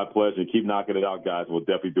 My pleasure. Keep knocking it out, guys. We'll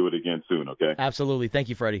definitely do it again soon, okay? Absolutely. Thank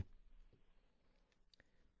you, Freddie.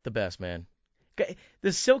 The best, man.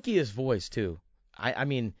 The silkiest voice, too. I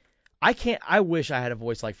mean, I wish I had a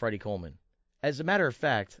voice like Freddie Coleman. As a matter of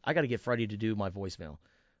fact, I got to get Freddie to do my voicemail.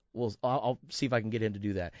 I'll see if I can get him to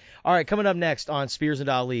do that. All right, coming up next on Spears and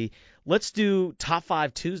Ali, let's do Top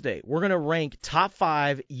 5 Tuesday. We're going to rank Top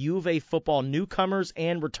 5 U of A football newcomers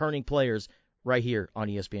and returning players right here on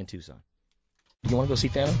ESPN Tucson. You want to go see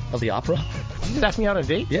Phantom of the Opera? You just asked me out on a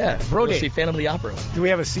date? Yeah, Bro go date. see Phantom of the Opera. Do we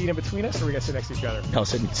have a seat in between us, or we got to sit next to each other? No,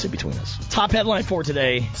 sit between us. Top headline for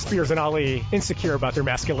today. Spears and Ali, insecure about their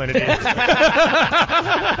masculinity. I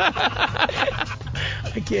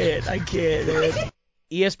can't, man.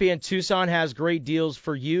 ESPN Tucson has great deals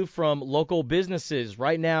for you from local businesses.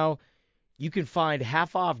 Right now, you can find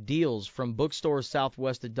half-off deals from Bookstore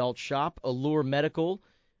Southwest Adult Shop, Allure Medical,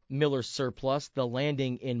 Miller Surplus, The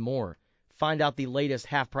Landing, and more. Find out the latest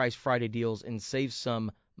half-price Friday deals and save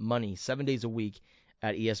some money 7 days a week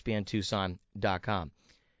at ESPNTucson.com.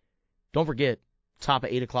 Don't forget, top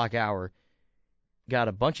of 8 o'clock hour, got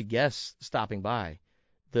a bunch of guests stopping by.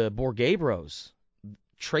 The Bourget Bros,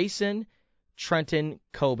 Trayson, Trenton,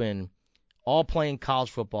 Coben, all playing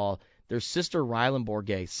college football. Their sister, Rylan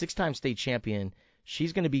Bourget, 6-time state champion.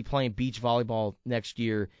 She's going to be playing beach volleyball next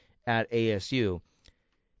year at ASU.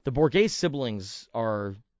 The Bourget siblings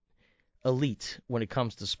are elite when it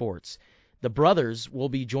comes to sports. The brothers will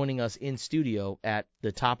be joining us in studio at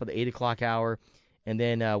the top of the 8 o'clock hour, and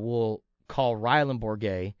then we'll call Rylan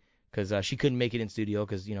Bourget because she couldn't make it in studio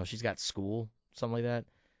because, she's got school, something like that.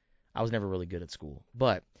 I was never really good at school,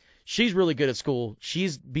 but she's really good at school.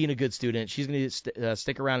 She's being a good student. She's going to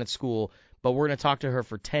stick around at school, but we're going to talk to her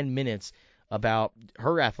for 10 minutes about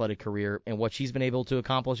her athletic career and what she's been able to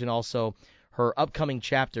accomplish, and also her upcoming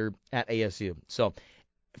chapter at ASU. So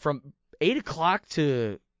from 8 o'clock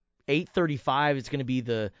to 8:35, it's going to be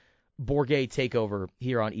the Bourget takeover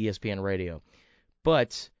here on ESPN Radio.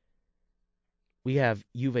 But we have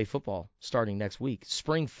UVA football starting next week.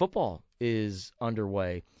 Spring football is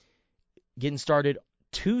underway, getting started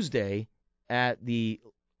Tuesday at the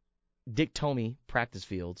Dick Tomey practice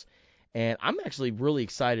fields. And I'm actually really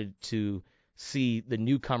excited to see the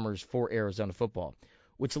newcomers for Arizona football,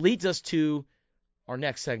 which leads us to our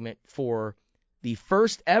next segment for the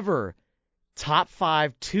first ever Top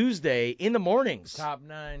 5 Tuesday in the mornings. Top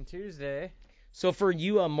 9 Tuesday. So for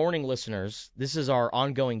you morning listeners, this is our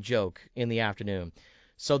ongoing joke in the afternoon.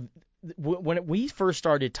 So when we first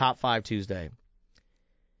started Top 5 Tuesday,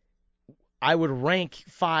 I would rank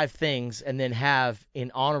 5 things and then have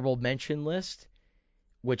an honorable mention list,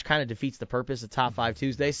 which kind of defeats the purpose of Top 5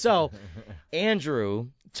 Tuesday. So Andrew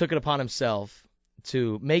took it upon himself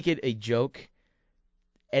to make it a joke.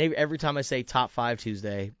 Every time I say Top 5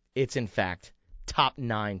 Tuesday, it's in fact Top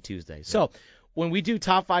 9 Tuesday. Yeah. So when we do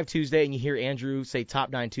Top 5 Tuesday and you hear Andrew say Top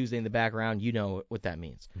 9 Tuesday in the background, you know what that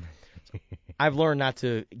means. I've learned not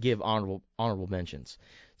to give honorable mentions.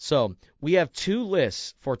 So we have 2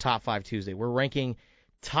 lists for Top 5 Tuesday. We're ranking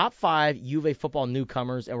Top 5 U of A football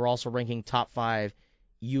newcomers, and we're also ranking Top 5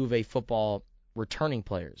 U of A football returning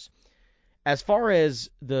players. As far as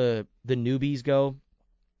the newbies go,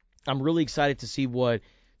 I'm really excited to see what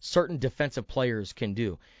certain defensive players can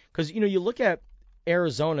do. Because, you look at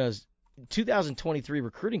Arizona's 2023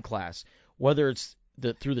 recruiting class, whether it's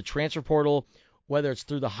through the transfer portal, whether it's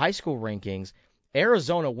through the high school rankings,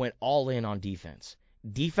 Arizona went all in on defense.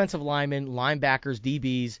 Defensive linemen, linebackers,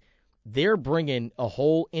 DBs, they're bringing a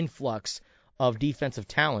whole influx of defensive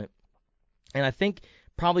talent. And I think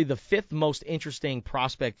probably the 5th most interesting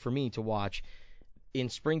prospect for me to watch in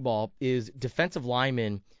spring ball is defensive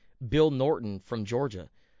lineman Bill Norton from Georgia.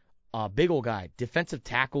 Big old guy, defensive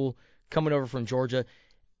tackle coming over from Georgia.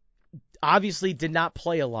 Obviously did not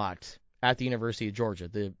play a lot at the University of Georgia,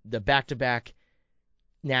 the back-to-back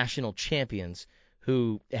national champions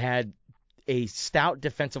who had a stout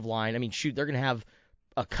defensive line. I mean, shoot, they're going to have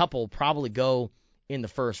a couple probably go in the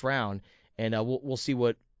first round, and we'll see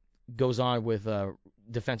what goes on with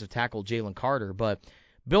defensive tackle Jalen Carter. But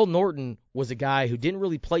Bill Norton was a guy who didn't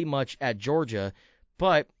really play much at Georgia,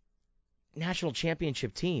 but national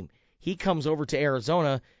championship team. He comes over to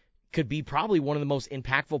Arizona, could be probably one of the most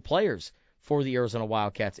impactful players for the Arizona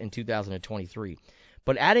Wildcats in 2023.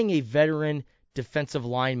 But adding a veteran defensive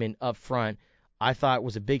lineman up front, I thought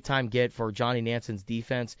was a big-time get for Johnny Nanson's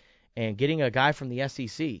defense, and getting a guy from the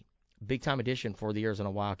SEC, big-time addition for the Arizona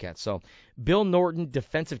Wildcats. So Bill Norton,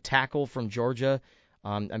 defensive tackle from Georgia,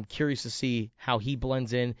 I'm curious to see how he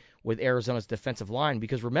blends in with Arizona's defensive line,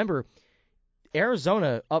 because remember,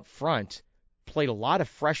 Arizona up front played a lot of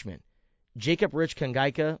freshmen. Jacob Rich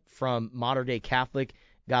Kangaika from Mater Dei Catholic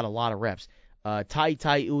got a lot of reps. Tai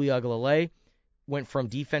Uiagalelei went from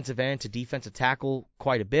defensive end to defensive tackle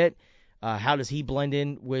quite a bit. How does he blend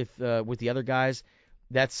in with the other guys?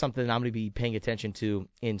 That's something I'm going to be paying attention to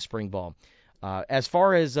in spring ball. As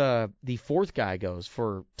far as the 4th guy goes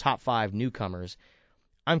for top 5 newcomers,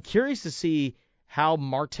 I'm curious to see how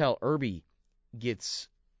Martell Irby gets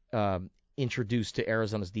introduced to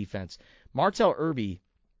Arizona's defense. Martell Irby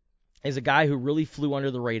is a guy who really flew under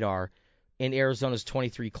the radar in Arizona's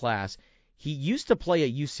 23 class. He used to play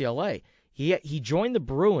at UCLA. He joined the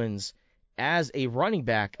Bruins as a running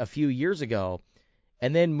back a few years ago,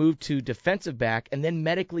 and then moved to defensive back, and then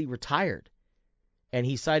medically retired. And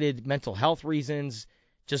he cited mental health reasons,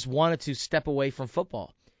 just wanted to step away from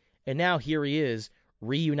football. And now here he is,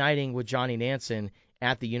 reuniting with Johnny Nanson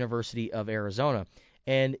at the University of Arizona.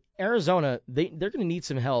 And Arizona, they're going to need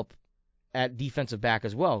some help at defensive back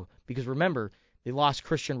as well, because remember, they lost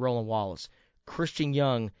Christian Roland Wallace. Christian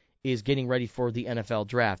Young is getting ready for the NFL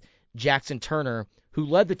draft. Jackson Turner, who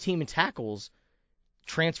led the team in tackles,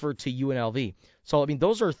 transferred to UNLV. So, I mean,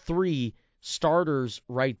 those are 3 starters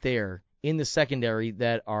right there in the secondary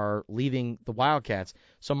that are leaving the Wildcats.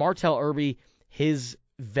 So Martell Irby, his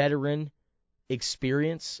veteran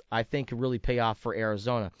experience, I think could really pay off for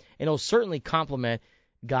Arizona. And it'll certainly complement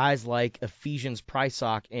guys like Ephesians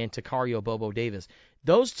Prysock and Takario Bobo Davis.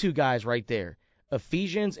 Those 2 guys right there,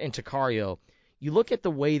 Ephesians and Takario, you look at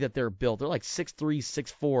the way that they're built. They're like 6'3",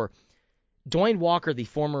 6'4". Dwayne Walker, the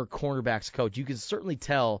former cornerbacks coach, you can certainly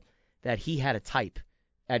tell that he had a type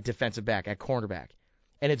at defensive back, at cornerback.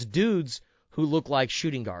 And it's dudes who look like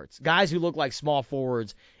shooting guards, guys who look like small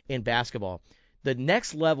forwards in basketball. The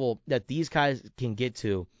next level that these guys can get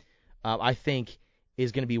to, I think,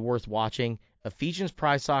 is going to be worth watching. Ephesians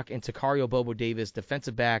Prysock and Takario Bobo Davis,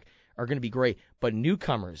 defensive back, are going to be great. But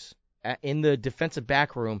newcomers in the defensive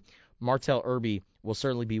back room, Martell Irby will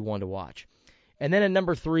certainly be one to watch. And then at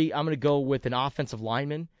number 3, I'm going to go with an offensive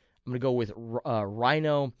lineman. I'm going to go with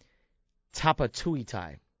Rhino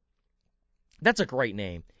Tapatuitai. That's a great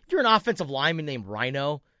name. If you're an offensive lineman named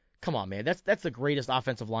Rhino, come on, man. That's the greatest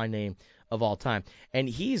offensive line name of all time. And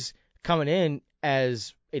he's coming in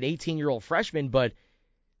as an 18-year-old freshman, but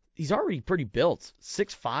he's already pretty built.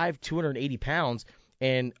 6'5", 280 pounds.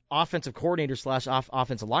 And offensive coordinator /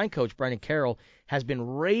 offensive line coach Brendan Carroll has been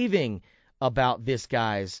raving about this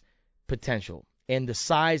guy's potential and the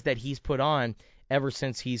size that he's put on ever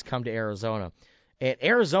since he's come to Arizona. And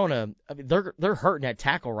Arizona, I mean, they're hurting at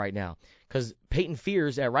tackle right now because Peyton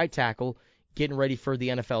Fears at right tackle getting ready for the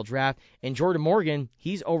NFL draft, and Jordan Morgan,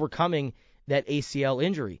 he's overcoming that ACL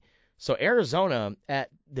injury. So Arizona at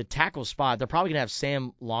the tackle spot, they're probably going to have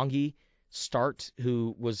Sam Longy start,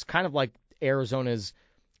 who was kind of like Arizona's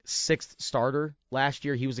 6th starter last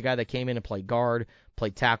year. He was the guy that came in and played guard,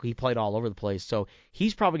 played tackle. He played all over the place. So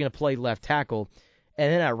he's probably going to play left tackle.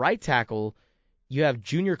 And then at right tackle, you have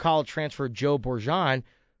junior college transfer Joe Bourgeon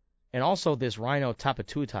and also this Rhino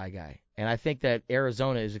Tapatuitai guy. And I think that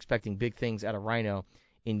Arizona is expecting big things out of Rhino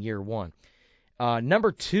in year 1.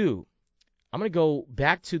 Number 2, I'm going to go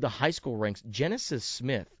back to the high school ranks. Genesis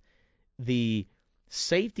Smith, the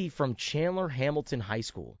safety from Chandler Hamilton High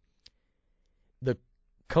School. The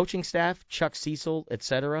coaching staff, Chuck Cecil,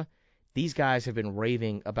 etc., these guys have been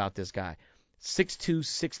raving about this guy. 6'2",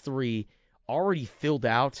 6'3", already filled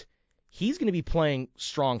out. He's going to be playing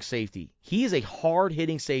strong safety. He is a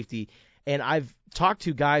hard-hitting safety, and I've talked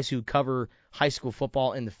to guys who cover high school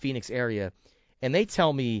football in the Phoenix area, and they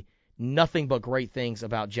tell me nothing but great things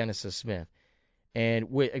about Genesis Smith. And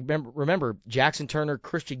remember, Jackson Turner,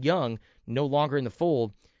 Christian Young, no longer in the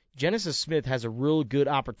fold. Genesis Smith has a real good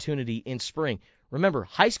opportunity in spring. Remember,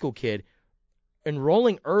 high school kid,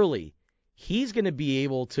 enrolling early, he's going to be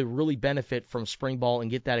able to really benefit from spring ball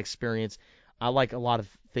and get that experience. I like a lot of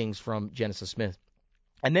things from Genesis Smith.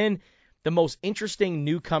 And then the most interesting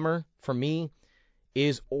newcomer for me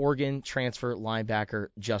is Oregon transfer linebacker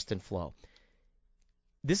Justin Flo.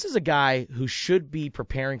 This is a guy who should be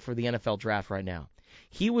preparing for the NFL draft right now.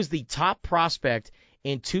 He was the top prospect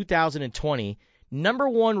in 2020, number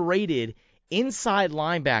 1 rated inside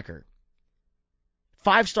linebacker.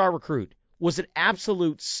 5-star recruit, was an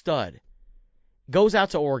absolute stud. Goes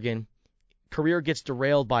out to Oregon, career gets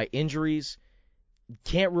derailed by injuries,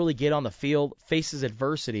 can't really get on the field, faces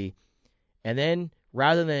adversity, and then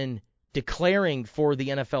rather than declaring for the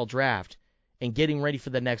NFL draft and getting ready for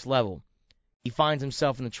the next level, he finds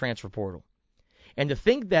himself in the transfer portal. And to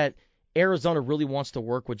think that Arizona really wants to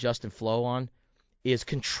work with Justin Flo on is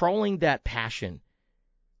controlling that passion.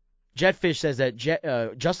 Jetfish says that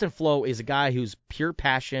Justin Flo is a guy who's pure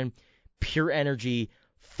passion, pure energy,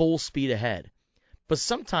 full speed ahead. But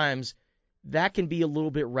sometimes that can be a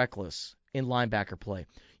little bit reckless in linebacker play.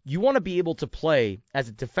 You want to be able to play as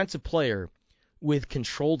a defensive player with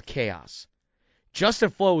controlled chaos.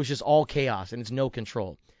 Justin Flo is just all chaos and it's no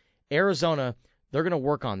control. Arizona, they're going to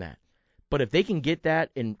work on that. But if they can get that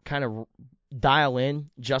and kind of dial in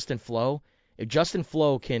Justin Flo, if Justin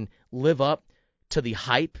Flo can live up to the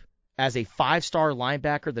hype as a 5-star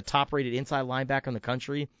linebacker, the top-rated inside linebacker in the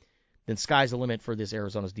country, then sky's the limit for this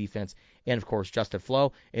Arizona's defense. And, of course, Justin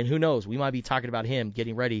Flo. And who knows, we might be talking about him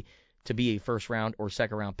getting ready to be a first-round or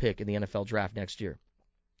second-round pick in the NFL draft next year.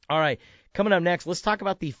 All right, coming up next, let's talk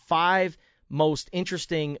about the 5 most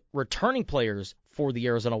interesting returning players for the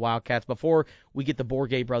Arizona Wildcats before we get the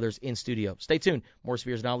Bourget brothers in studio. Stay tuned. More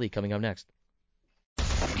Spears and Ali coming up next.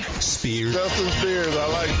 Spears. Justin Spears, I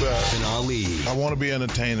like that. And Ali. I want to be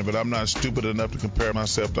entertaining, but I'm not stupid enough to compare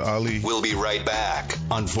myself to Ali. We'll be right back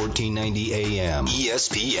on 1490 AM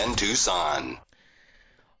ESPN Tucson.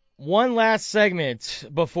 One last segment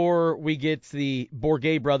before we get the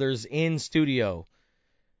Bourget brothers in studio.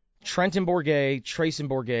 Trenton Bourguet, Trayson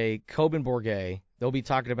Bourguet, Coben Bourguet, they'll be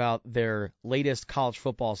talking about their latest college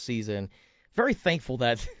football season. Very thankful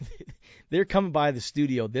that they're coming by the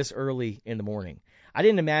studio this early in the morning. I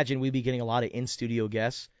didn't imagine we'd be getting a lot of in-studio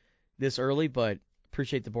guests this early, but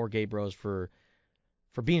appreciate the Bourguet bros for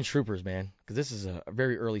being troopers, man, because this is a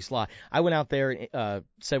very early slot. I went out there and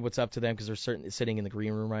said what's up to them because they're sitting in the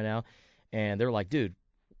green room right now, and they're like, dude,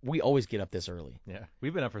 we always get up this early. Yeah,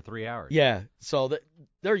 we've been up for 3 hours. Yeah, so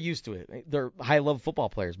they're used to it. They're high-level football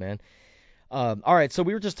players, man. All right, so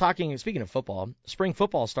we were just talking, speaking of football, spring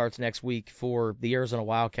football starts next week for the Arizona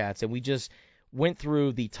Wildcats, and we just went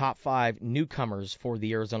through the top 5 newcomers for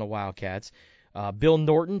the Arizona Wildcats. Bill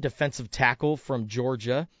Norton, defensive tackle from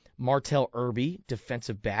Georgia. Martell Irby,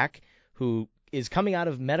 defensive back, who is coming out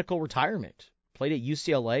of medical retirement. Played at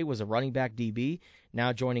UCLA, was a running back DB,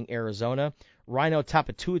 now joining Arizona. Rhino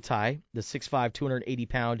Tapatuatai, the 6'5",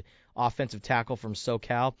 280-pound offensive tackle from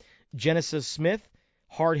SoCal. Genesis Smith,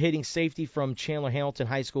 hard-hitting safety from Chandler Hamilton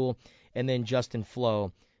High School. And then Justin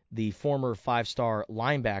Flo, the former 5-star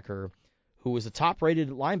linebacker, who was a top-rated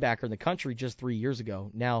linebacker in the country just 3 years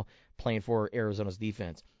ago, now playing for Arizona's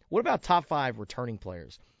defense. What about top 5 returning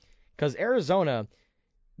players? Because Arizona,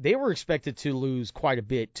 they were expected to lose quite a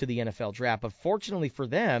bit to the NFL draft, but fortunately for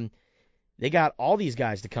them, they got all these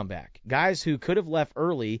guys to come back. Guys who could have left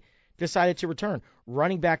early decided to return.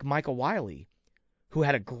 Running back Michael Wiley, who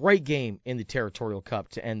had a great game in the Territorial Cup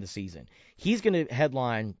to end the season. He's going to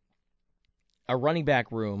headline a running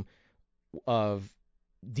back room of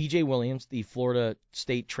DJ Williams, the Florida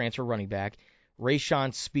State transfer running back,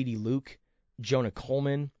 Rayshawn Speedy Luke, Jonah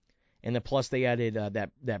Coleman, and then plus they added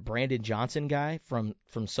that Brandon Johnson guy from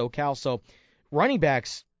SoCal. So running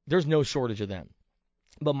backs, there's no shortage of them.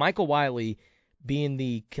 But Michael Wiley, being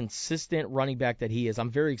the consistent running back that he is, I'm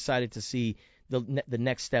very excited to see the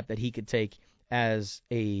next step that he could take as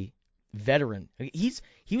a veteran. He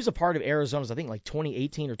was a part of Arizona's, I think, like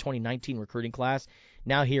 2018 or 2019 recruiting class.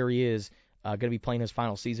 Now here he is going to be playing his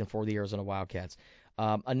final season for the Arizona Wildcats.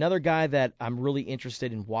 Another guy that I'm really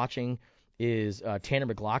interested in watching is Tanner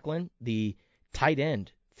McLaughlin, the tight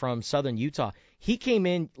end from Southern Utah. He came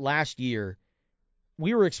in last year.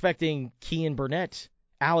 We were expecting Kean Burnett,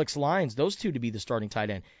 Alex Lyons, those two to be the starting tight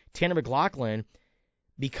end. Tanner McLaughlin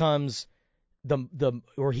becomes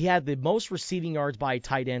he had the most receiving yards by a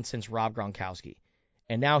tight end since Rob Gronkowski.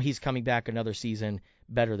 And now he's coming back another season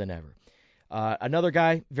better than ever. Another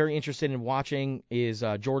guy very interested in watching is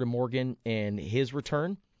Jordan Morgan and his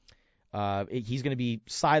return. He's going to be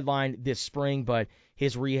sidelined this spring, but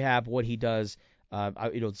his rehab, what he does,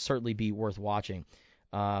 it'll certainly be worth watching.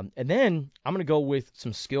 And then I'm going to go with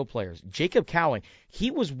some skill players. Jacob Cowing,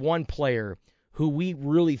 he was one player who we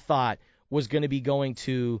really thought was going to be going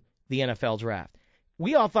to the NFL draft.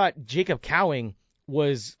 We all thought Jacob Cowing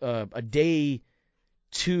was a day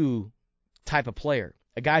 2 type of player,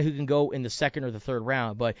 a guy who can go in the second or the third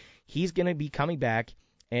round, but he's going to be coming back,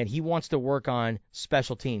 and he wants to work on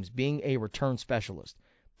special teams, being a return specialist,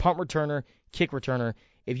 punt returner, kick returner.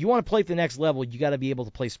 If you want to play at the next level, you got to be able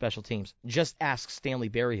to play special teams. Just ask Stanley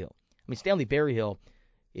Berryhill. I mean, Stanley Berryhill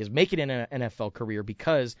is making an NFL career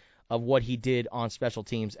because of what he did on special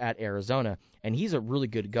teams at Arizona, and he's a really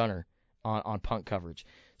good gunner on punt coverage.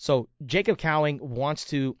 So Jacob Cowing wants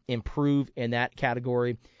to improve in that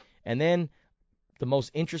category. And then the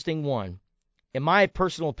most interesting one, in my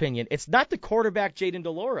personal opinion, it's not the quarterback Jayden de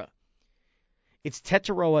Laura. It's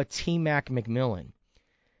Tetaroa T-Mac McMillan.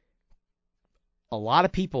 A lot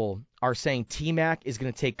of people are saying T-Mac is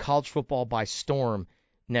going to take college football by storm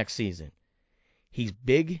next season. He's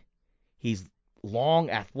big, he's long,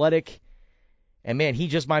 athletic, and man, he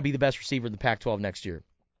just might be the best receiver in the Pac-12 next year.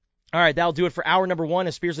 All right, that'll do it for hour number 1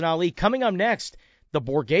 of Spears and Ali. Coming up next, the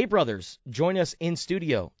Bourguet brothers join us in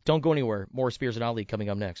studio. Don't go anywhere. More Spears and Ali coming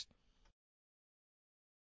up next.